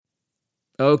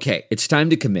Okay, it's time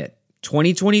to commit.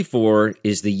 2024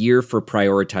 is the year for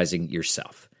prioritizing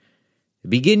yourself.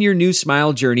 Begin your new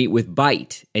smile journey with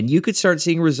Byte, and you could start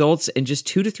seeing results in just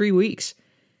 2 to 3 weeks.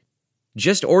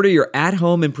 Just order your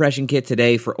at-home impression kit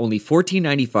today for only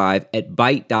 $14.95 at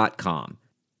Byte.com.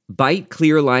 Byte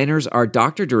clear liners are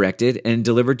doctor-directed and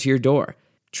delivered to your door.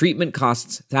 Treatment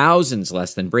costs thousands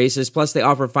less than braces, plus they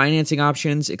offer financing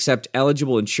options, accept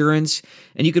eligible insurance,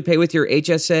 and you could pay with your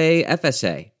HSA,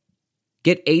 FSA.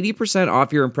 Get 80%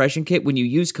 off your impression kit when you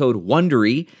use code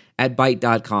WONDERY at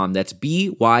Byte.com. That's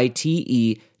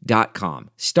BYTE.com.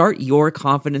 Start your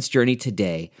confidence journey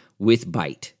today with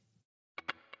Byte.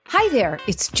 Hi there,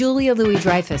 it's Julia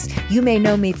Louis-Dreyfus. You may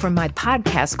know me from my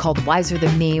podcast called Wiser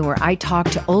Than Me, where I talk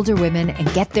to older women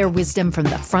and get their wisdom from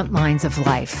the front lines of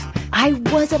life. I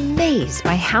was amazed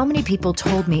by how many people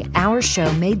told me our show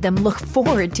made them look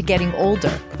forward to getting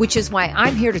older, which is why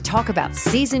I'm here to talk about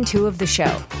season 2 of the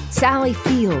show. Sally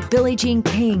Field, Billie Jean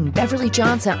King, Beverly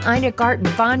Johnson, Ina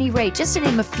Garten, Bonnie Raitt, just to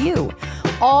name a few.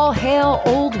 All hail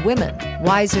old women.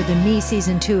 Wiser Than Me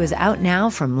season 2 is out now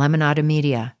from Lemonada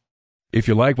Media. If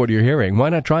you like what you're hearing, why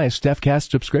not try a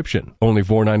StephCast subscription? Only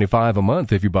 $4.95 a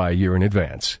month if you buy a year in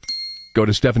advance. Go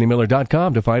to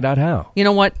StephanieMiller.com to find out how. You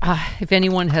know what? If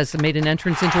anyone has made an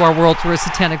entrance into our world through a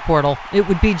satanic portal, it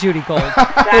would be Judy Gold.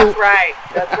 That's right.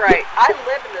 That's right. I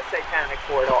live in the satanic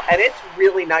portal, and it's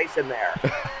really nice in there.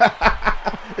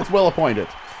 It's well appointed.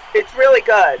 It's really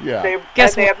good. Yeah. They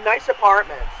have nice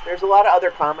apartments. There's a lot of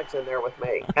other comics in there with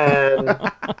me, and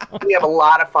we have a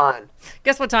lot of fun.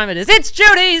 Guess what time it is? It's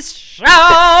Judy's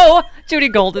show! Judy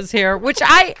Gold is here, which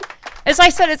as I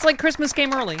said, it's like Christmas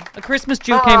came early. A Christmas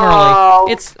Jew came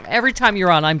early. It's every time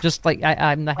you're on, I'm just like,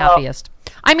 I'm the happiest.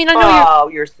 I mean, I know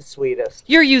you're the sweetest.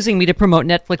 You're using me to promote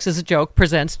Netflix as a joke,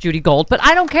 presents Judy Gold, but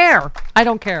I don't care. I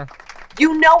don't care.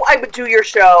 You know I would do your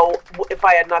show if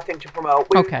I had nothing to promote.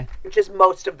 Which is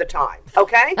most of the time.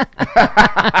 Okay?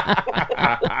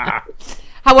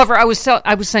 However, I was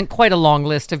sent quite a long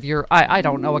list of your, I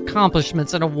don't know,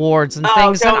 accomplishments and awards and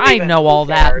things, and I know all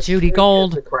that, Judy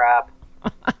Gold. It's crap.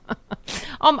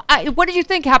 What did you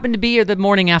think happened to be the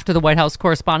morning after the White House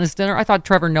Correspondents' Dinner? I thought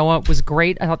Trevor Noah was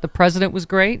great. I thought the president was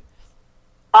great.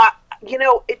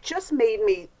 It just made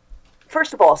me,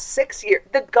 first of all, 6 years,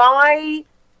 the guy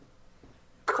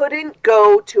couldn't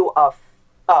go to a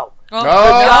I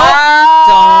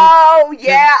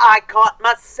caught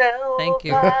myself. Thank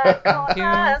you. I caught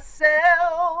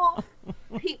myself.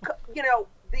 He,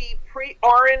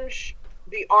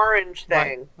 the orange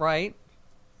thing. Right.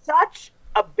 Such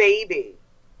a baby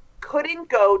couldn't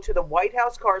go to the White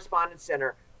House Correspondents'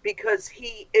 Dinner because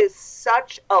he is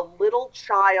such a little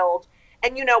child.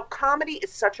 And, comedy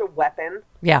is such a weapon.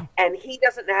 Yeah. And he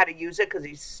doesn't know how to use it because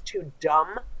he's too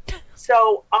dumb.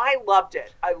 So I loved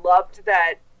it. I loved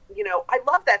that, I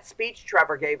love that speech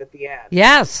Trevor gave at the end.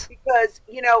 Yes. Because,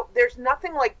 there's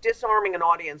nothing like disarming an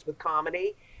audience with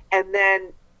comedy and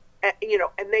then,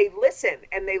 and they listen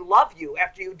and they love you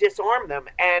after you disarm them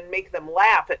and make them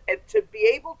laugh. And to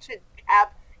be able to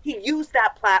he used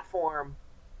that platform.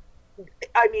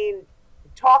 I mean,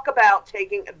 talk about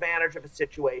taking advantage of a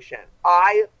situation.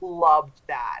 I loved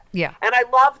that. Yeah. And I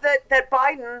love that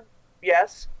Biden,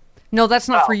 yes. No, that's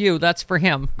not for you. That's for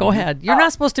him. Go ahead. You're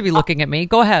not supposed to be looking at me.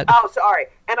 Go ahead. Oh, sorry.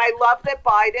 And I love that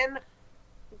Biden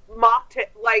mocked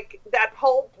it, like that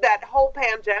whole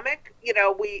pandemic.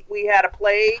 We had a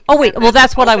plague. Oh wait, well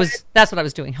that's what I was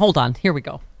doing. Hold on. Here we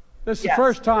go. This is the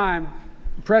first time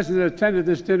the president attended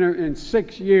this dinner in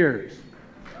 6 years.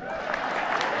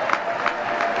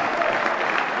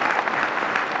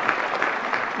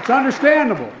 It's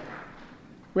understandable.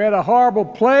 We had a horrible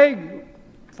plague,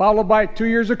 followed by 2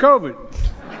 years of COVID.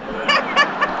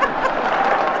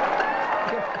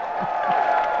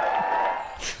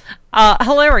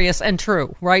 Hilarious and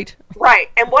true, right? Right.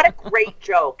 And what a great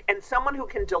joke. And someone who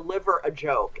can deliver a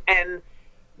joke. And,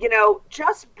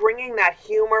 just bringing that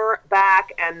humor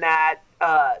back and that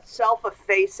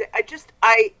self-effacing.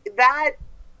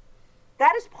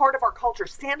 That is part of our culture.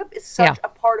 Stand-up is such a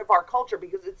part of our culture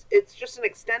because it's just an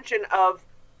extension of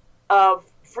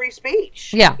free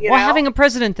speech. Yeah. Well, having a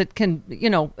president that can,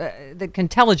 that can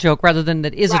tell a joke rather than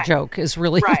that is a joke is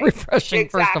really refreshing,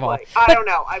 first of all. I don't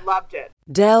know. I loved it.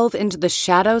 Delve into the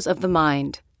shadows of the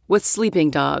mind with Sleeping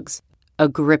Dogs, a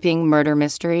gripping murder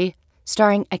mystery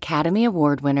starring Academy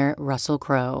Award winner Russell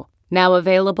Crowe. Now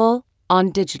available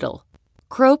on digital.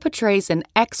 Crowe portrays an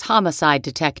ex-homicide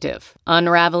detective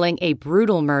unraveling a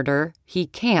brutal murder he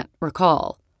can't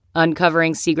recall.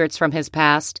 Uncovering secrets from his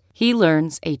past, he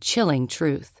learns a chilling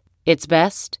truth. It's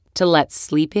best to let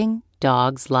sleeping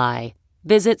dogs lie.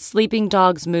 Visit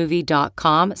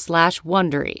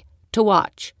sleepingdogsmovie.com/Wondery to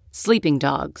watch Sleeping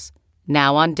Dogs,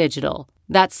 now on digital.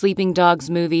 That's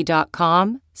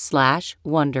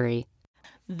sleepingdogsmovie.com/Wondery.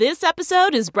 This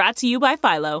episode is brought to you by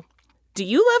Philo. Do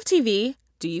you love TV?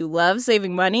 Do you love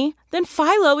saving money? Then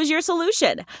Philo is your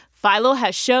solution. Philo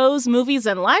has shows, movies,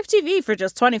 and live TV for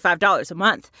just $25 a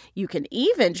month. You can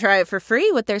even try it for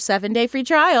free with their 7-day free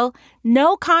trial.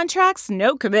 No contracts,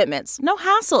 no commitments, no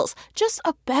hassles. Just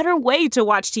a better way to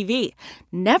watch TV.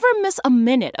 Never miss a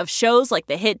minute of shows like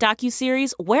the hit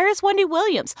docuseries Where is Wendy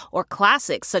Williams? Or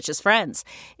classics such as Friends.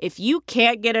 If you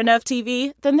can't get enough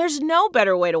TV, then there's no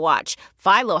better way to watch.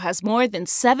 Philo has more than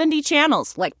 70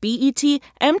 channels like BET,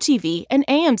 MTV, and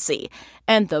AMC.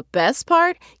 And the best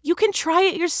part? You can try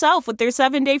it yourself with their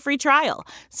 7-day free trial.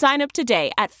 Sign up today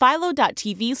at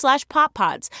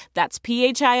philo.tv/poppods. That's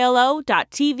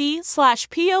philo.tv/poppods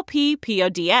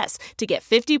to get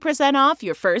 50% off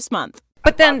your first month.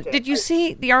 But then, did you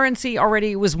see the RNC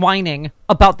already was whining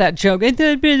about that joke? I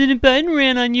thought President Biden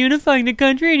ran on unifying the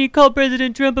country and he called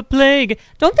President Trump a plague.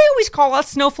 Don't they always call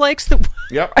us snowflakes?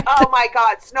 Yep. Oh my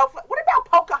God, snowflake. What about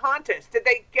Pocahontas? Did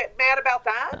they get mad about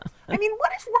that? I mean,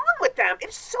 what is wrong with them?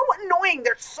 It's so annoying.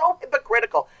 They're so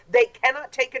hypocritical. They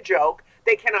cannot take a joke.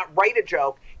 They cannot write a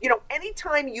joke. You know,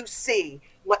 anytime you see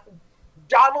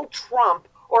Donald Trump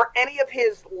or any of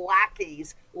his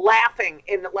lackeys laughing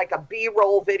in like a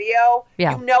B-roll video,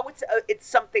 you know it's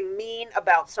something mean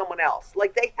about someone else.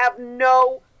 Like, they have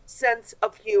no sense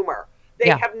of humor. They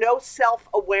have no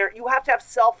self-aware. You have to have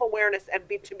self-awareness and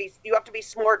you have to be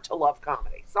smart to love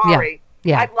comedy. Sorry.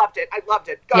 Yeah. I loved it.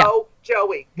 Go,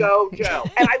 Joey. Go, Joe.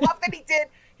 And I love that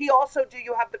he also, do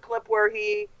you have the clip where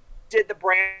he did the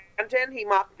Brandon? He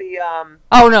mocked the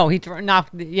Oh no, he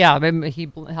knocked. Yeah, he.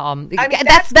 I mean,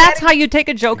 that's how you take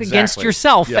a joke against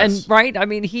yourself, and right. I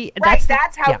mean,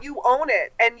 That's how you own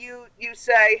it, and you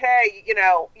say, hey, you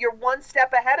know, you're one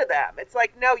step ahead of them. It's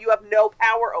like, no, you have no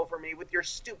power over me with your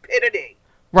stupidity.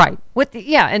 Right.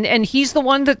 And he's the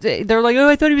one that they're like, oh,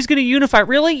 I thought he was going to unify.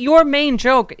 Really, your main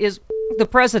joke is the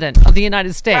president of the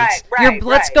United States. Right.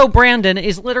 Let's go, Brandon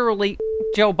is literally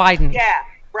Joe Biden. Yeah.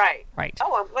 Right.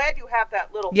 Oh, I'm glad you have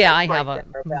that little. Yeah, I have a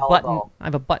button. I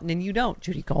have a button, and you don't,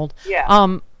 Judy Gold.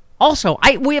 Yeah. Also,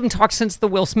 we haven't talked since the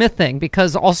Will Smith thing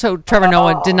because also Trevor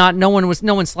Noah did not. No one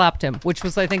slapped him, which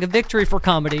was, I think, a victory for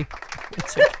comedy.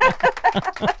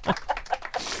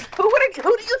 Who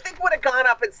do you think would have gone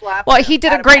up and slapped? Well, he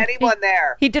did a great. Anyone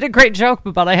there? He did a great joke,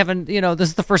 but I haven't. You know, this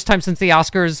is the first time since the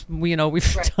Oscars.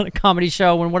 We've done a comedy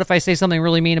show. And what if I say something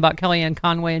really mean about Kellyanne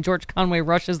Conway and George Conway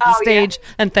rushes the stage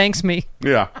and thanks me?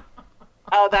 Yeah.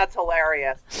 Oh, that's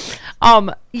hilarious.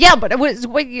 Yeah, but it was.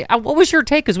 What was your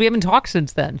take? Because we haven't talked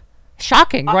since then.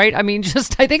 Shocking, right? I mean,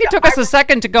 I think it took us a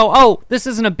second to go, oh, this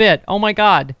isn't a bit. Oh my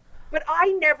God. But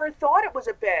I never thought it was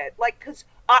a bit, like, because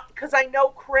I know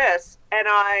Chris, and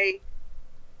I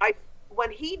when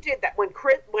he did that, when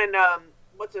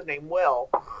what's his name, Will,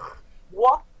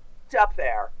 walked up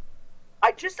there,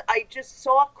 I just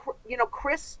saw, you know,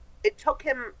 Chris. It took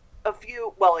him a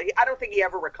few. Well, I don't think he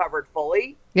ever recovered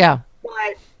fully. Yeah.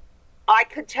 But I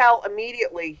could tell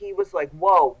immediately he was like,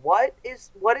 "Whoa, what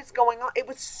is going on?" It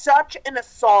was such an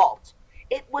assault.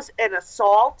 It was an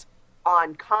assault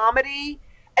on comedy.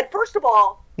 And first of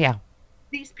all,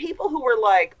 these people who were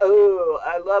like, "Oh,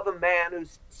 I love a man who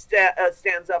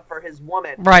stands up for his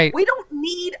woman." Right. We don't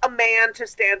need a man to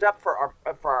stand up for our.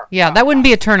 That wouldn't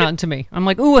be a turn on to me. I'm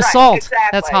like, ooh, assault. Exactly.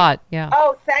 That's hot. Yeah.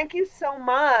 Oh, thank you so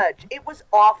much. It was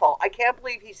awful. I can't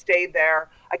believe he stayed there.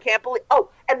 I can't believe. Oh,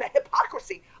 and the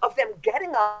hypocrisy of them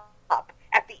getting up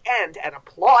at the end and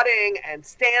applauding and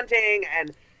standing,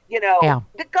 and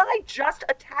the guy just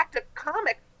attacked a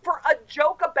comic for a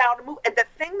joke about a movie. And the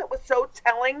thing that was so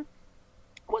telling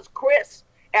was Chris,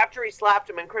 after he slapped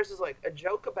him, and Chris is like, a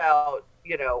joke about,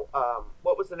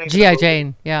 what was the name? G.I.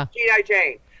 Jane, yeah. G.I.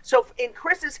 Jane. So in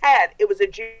Chris's head, it was a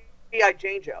G.I.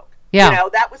 Jane joke. Yeah.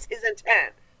 That was his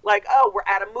intent. Like, oh, we're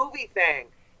at a movie thing.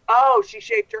 Oh, she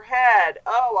shaved her head.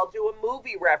 Oh, I'll do a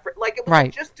movie reference. Like, it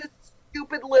was just a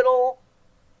stupid little,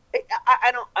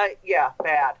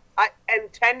 bad.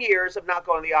 And 10 years of not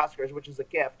going to the Oscars, which is a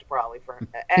gift probably for him.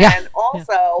 And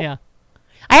also... Yeah.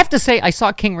 I have to say, I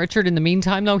saw King Richard in the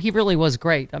meantime, though. He really was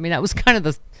great. I mean, that was kind of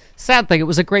the sad thing. It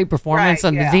was a great performance,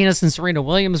 and Venus and Serena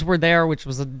Williams were there, which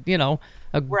was a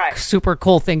super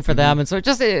cool thing for them. And so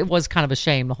it was kind of a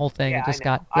shame, the whole thing. Yeah,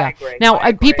 I agree. Now,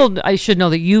 I should know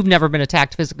that you've never been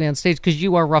attacked physically on stage because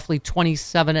you are roughly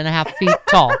 27 and a half feet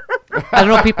tall. I don't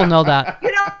know if people know that.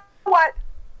 You know what?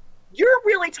 You're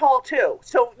really tall, too,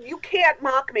 so you can't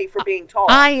mock me for being tall.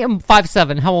 I am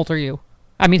 5'7". How old are you?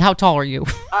 I mean, how tall are you?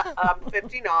 I'm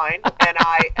 59, and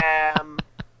I am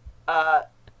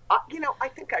I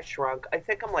think I shrunk. I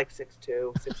think I'm like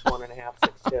 6'2", 6'1 and a half,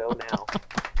 6'2" now.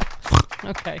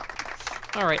 Okay.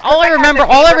 All right. All I remember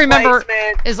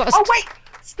is... Oh, wait!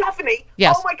 Stephanie!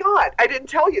 Yes. Oh, my God. I didn't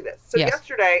tell you this. So yes.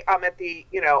 Yesterday, I'm at the...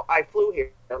 I flew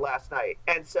here last night.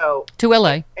 And so... To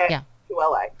L.A. Yeah. To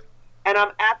L.A. And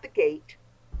I'm at the gate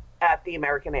at the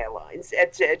American Airlines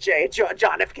at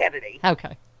John F. Kennedy.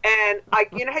 Okay. And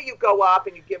you know how you go up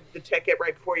and you give the ticket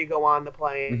right before you go on the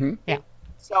plane? Mm-hmm. Yeah.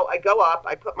 So I go up,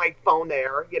 I put my phone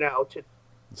there, to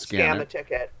scan the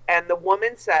ticket. And the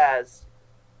woman says,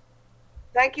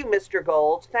 "Thank you, Mr.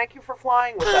 Gold. Thank you for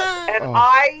flying with us." And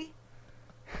I,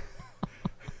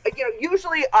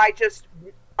 usually I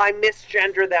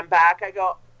misgender them back. I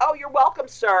go, "Oh, you're welcome,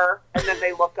 sir." And then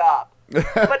they look up.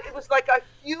 But it was like a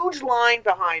huge line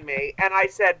behind me. And I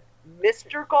said,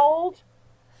 "Mr. Gold?"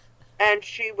 And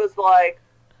she was like,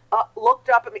 looked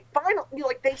up at me.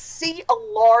 Finally, they see a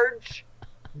large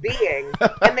being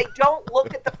and they don't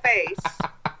look at the face.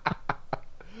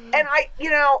 And I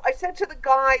said to the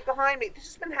guy behind me, this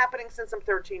has been happening since I'm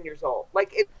 13 years old.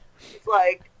 It's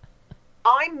like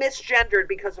I'm misgendered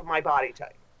because of my body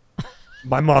type.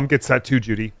 My mom gets that too,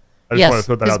 Judy. I just yes, want to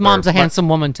throw that his out mom's there. a handsome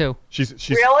woman too. She's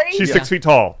really? She's 6 feet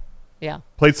tall. Yeah.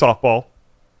 Played softball.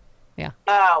 Yeah.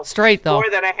 Oh, straight though. More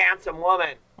than a handsome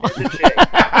woman, isn't she?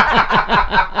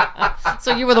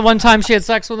 So you were the one time she had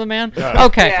sex with a man? Yeah.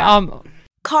 Okay. Yeah.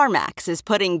 CarMax is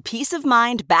putting peace of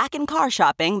mind back in car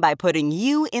shopping by putting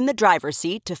you in the driver's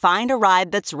seat to find a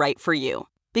ride that's right for you.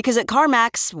 Because at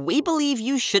CarMax, we believe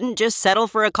you shouldn't just settle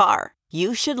for a car.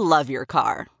 You should love your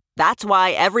car. That's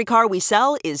why every car we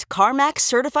sell is CarMax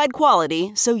certified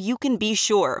quality, so you can be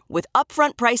sure with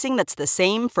upfront pricing that's the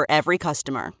same for every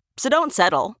customer. So don't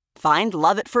settle. Find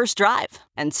love at first drive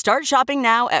and start shopping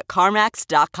now at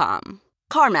CarMax.com.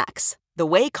 CarMax, the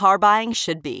way car buying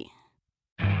should be.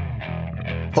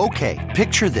 Okay,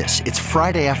 picture this. It's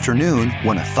Friday afternoon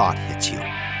when a thought hits you.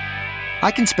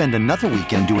 I can spend another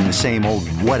weekend doing the same old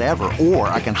whatever, or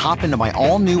I can hop into my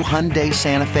all-new Hyundai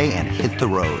Santa Fe and hit the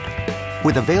road.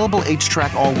 With available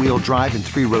H-Track all-wheel drive and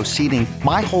 3-row seating,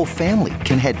 my whole family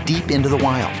can head deep into the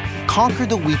wild. Conquer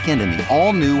the weekend in the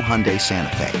all-new Hyundai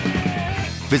Santa Fe.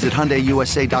 Visit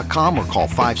HyundaiUSA.com or call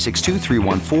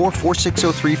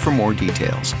 562-314-4603 for more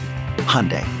details.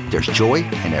 Hyundai, there's joy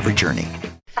in every journey.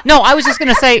 No, I was just going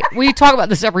to say, we talk about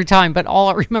this every time, but all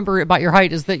I remember about your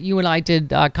height is that you and I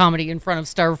did comedy in front of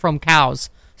styrofoam cows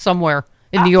somewhere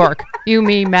in New York. You,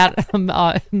 me,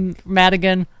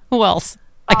 Madigan. Who else?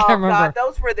 I can't remember. God,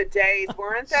 those were the days,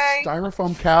 weren't they?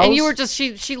 Styrofoam cows? And you were just,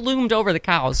 she loomed over the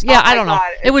cows. Yeah, I don't know.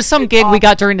 God, it was some gig we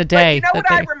got during the day. But you know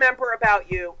what I remember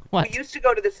about you? What? We used to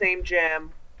go to the same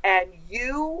gym, and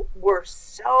you were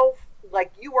so,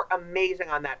 you were amazing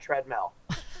on that treadmill.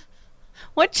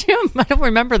 What gym? I don't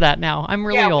remember that now. I'm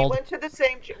really old. Yeah, we went to the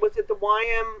same gym. Was it the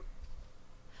YM?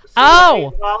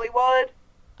 Oh. Hollywood?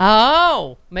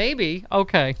 Oh, maybe.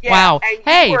 Okay. Yeah, wow. And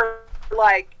hey. You were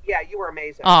you were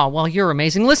amazing. Oh, well, you're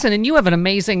amazing. Listen, and you have an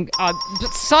amazing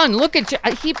son. Look at you.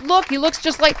 He looks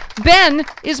just like Ben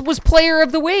was player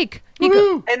of the week. In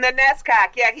the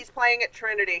NESCAC, yeah, he's playing at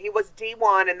Trinity. He was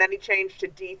D1, and then he changed to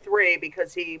D3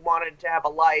 because he wanted to have a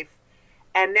life.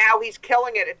 And now he's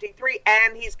killing it at D3,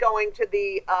 and he's going to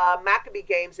the Maccabi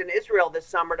Games in Israel this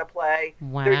summer to play.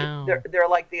 Wow. They're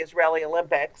like the Israeli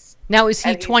Olympics. Now, is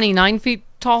he 29 feet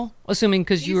tall? Assuming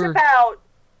because he's about...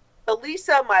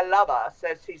 Elisa, my lover,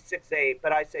 says he's 6'8",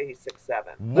 but I say he's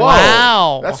 6'7". Whoa.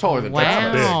 Wow. That's taller than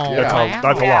That's John. big. Wow.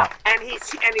 That's a lot. And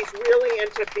he's really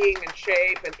into being in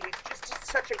shape, and he's just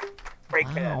such a great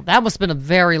kid. Wow, that must have been a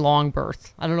very long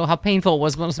birth. I don't know how painful it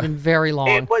was, but it must have been very long.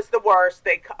 It was the worst.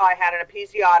 I had an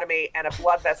episiotomy, and a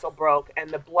blood vessel broke, and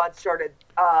the blood started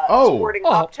squirting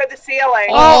up to the ceiling.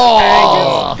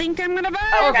 Oh. I think I'm going to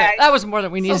die. Okay. That was more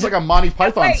than we needed. Sounds like a Monty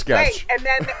Python sketch. And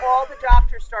then all the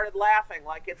doctors started laughing,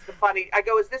 like it's the funny. I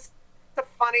go, is this the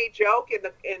funny joke in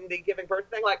the giving birth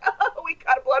thing? Like, oh, we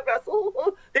got a blood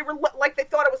vessel. They were like, they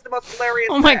thought it was the most hilarious.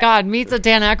 Oh my thing. God! Meet the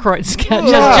Dan Aykroyd sketch.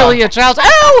 Just Julia Childs.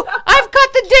 Oh, I've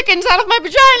cut the Dickens out of my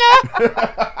vagina.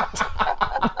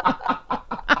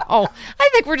 Oh, I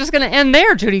think we're just going to end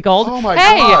there, Judy Gold. Oh my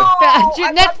I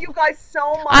God! love you guys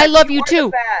so much. I love you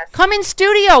too. too. Come in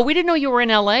studio. We didn't know you were in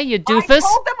LA. You doofus. I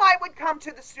told them I would come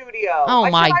to the studio. Oh I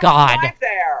my said I God! would drive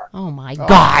there. Oh my I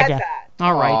God! said that.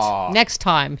 All right, Aw. next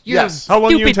time. You're Yes. How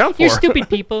long are you in stupid. town for? You're stupid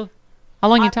people. How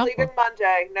long are you in I'm town leaving for?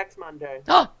 Monday, next Monday.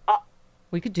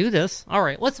 We could do this. All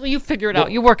right. You figure it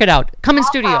out. You work it out. Come in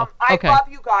studio. I Okay. love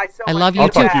you guys so much. I love you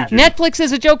too. Netflix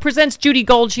is a Joke presents Judy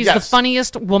Gold. She's the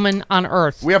funniest woman on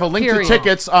earth. We have a link to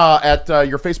tickets at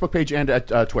your Facebook page and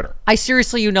at Twitter. I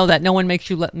seriously, you know that. No one makes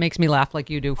me laugh like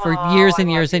you do for years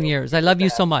and years and years. I love you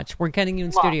so much. We're getting you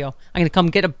in studio. I'm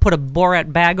going to come put a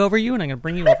Borat bag over you, and I'm going to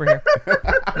bring you over here.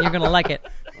 And you're going to like it.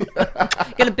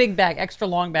 Get a big bag, extra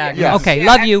long bag. Yes. Okay, Yeah,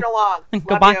 love you. extra long.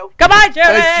 Goodbye. Love you. Goodbye, Judy.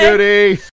 Thanks, Judy.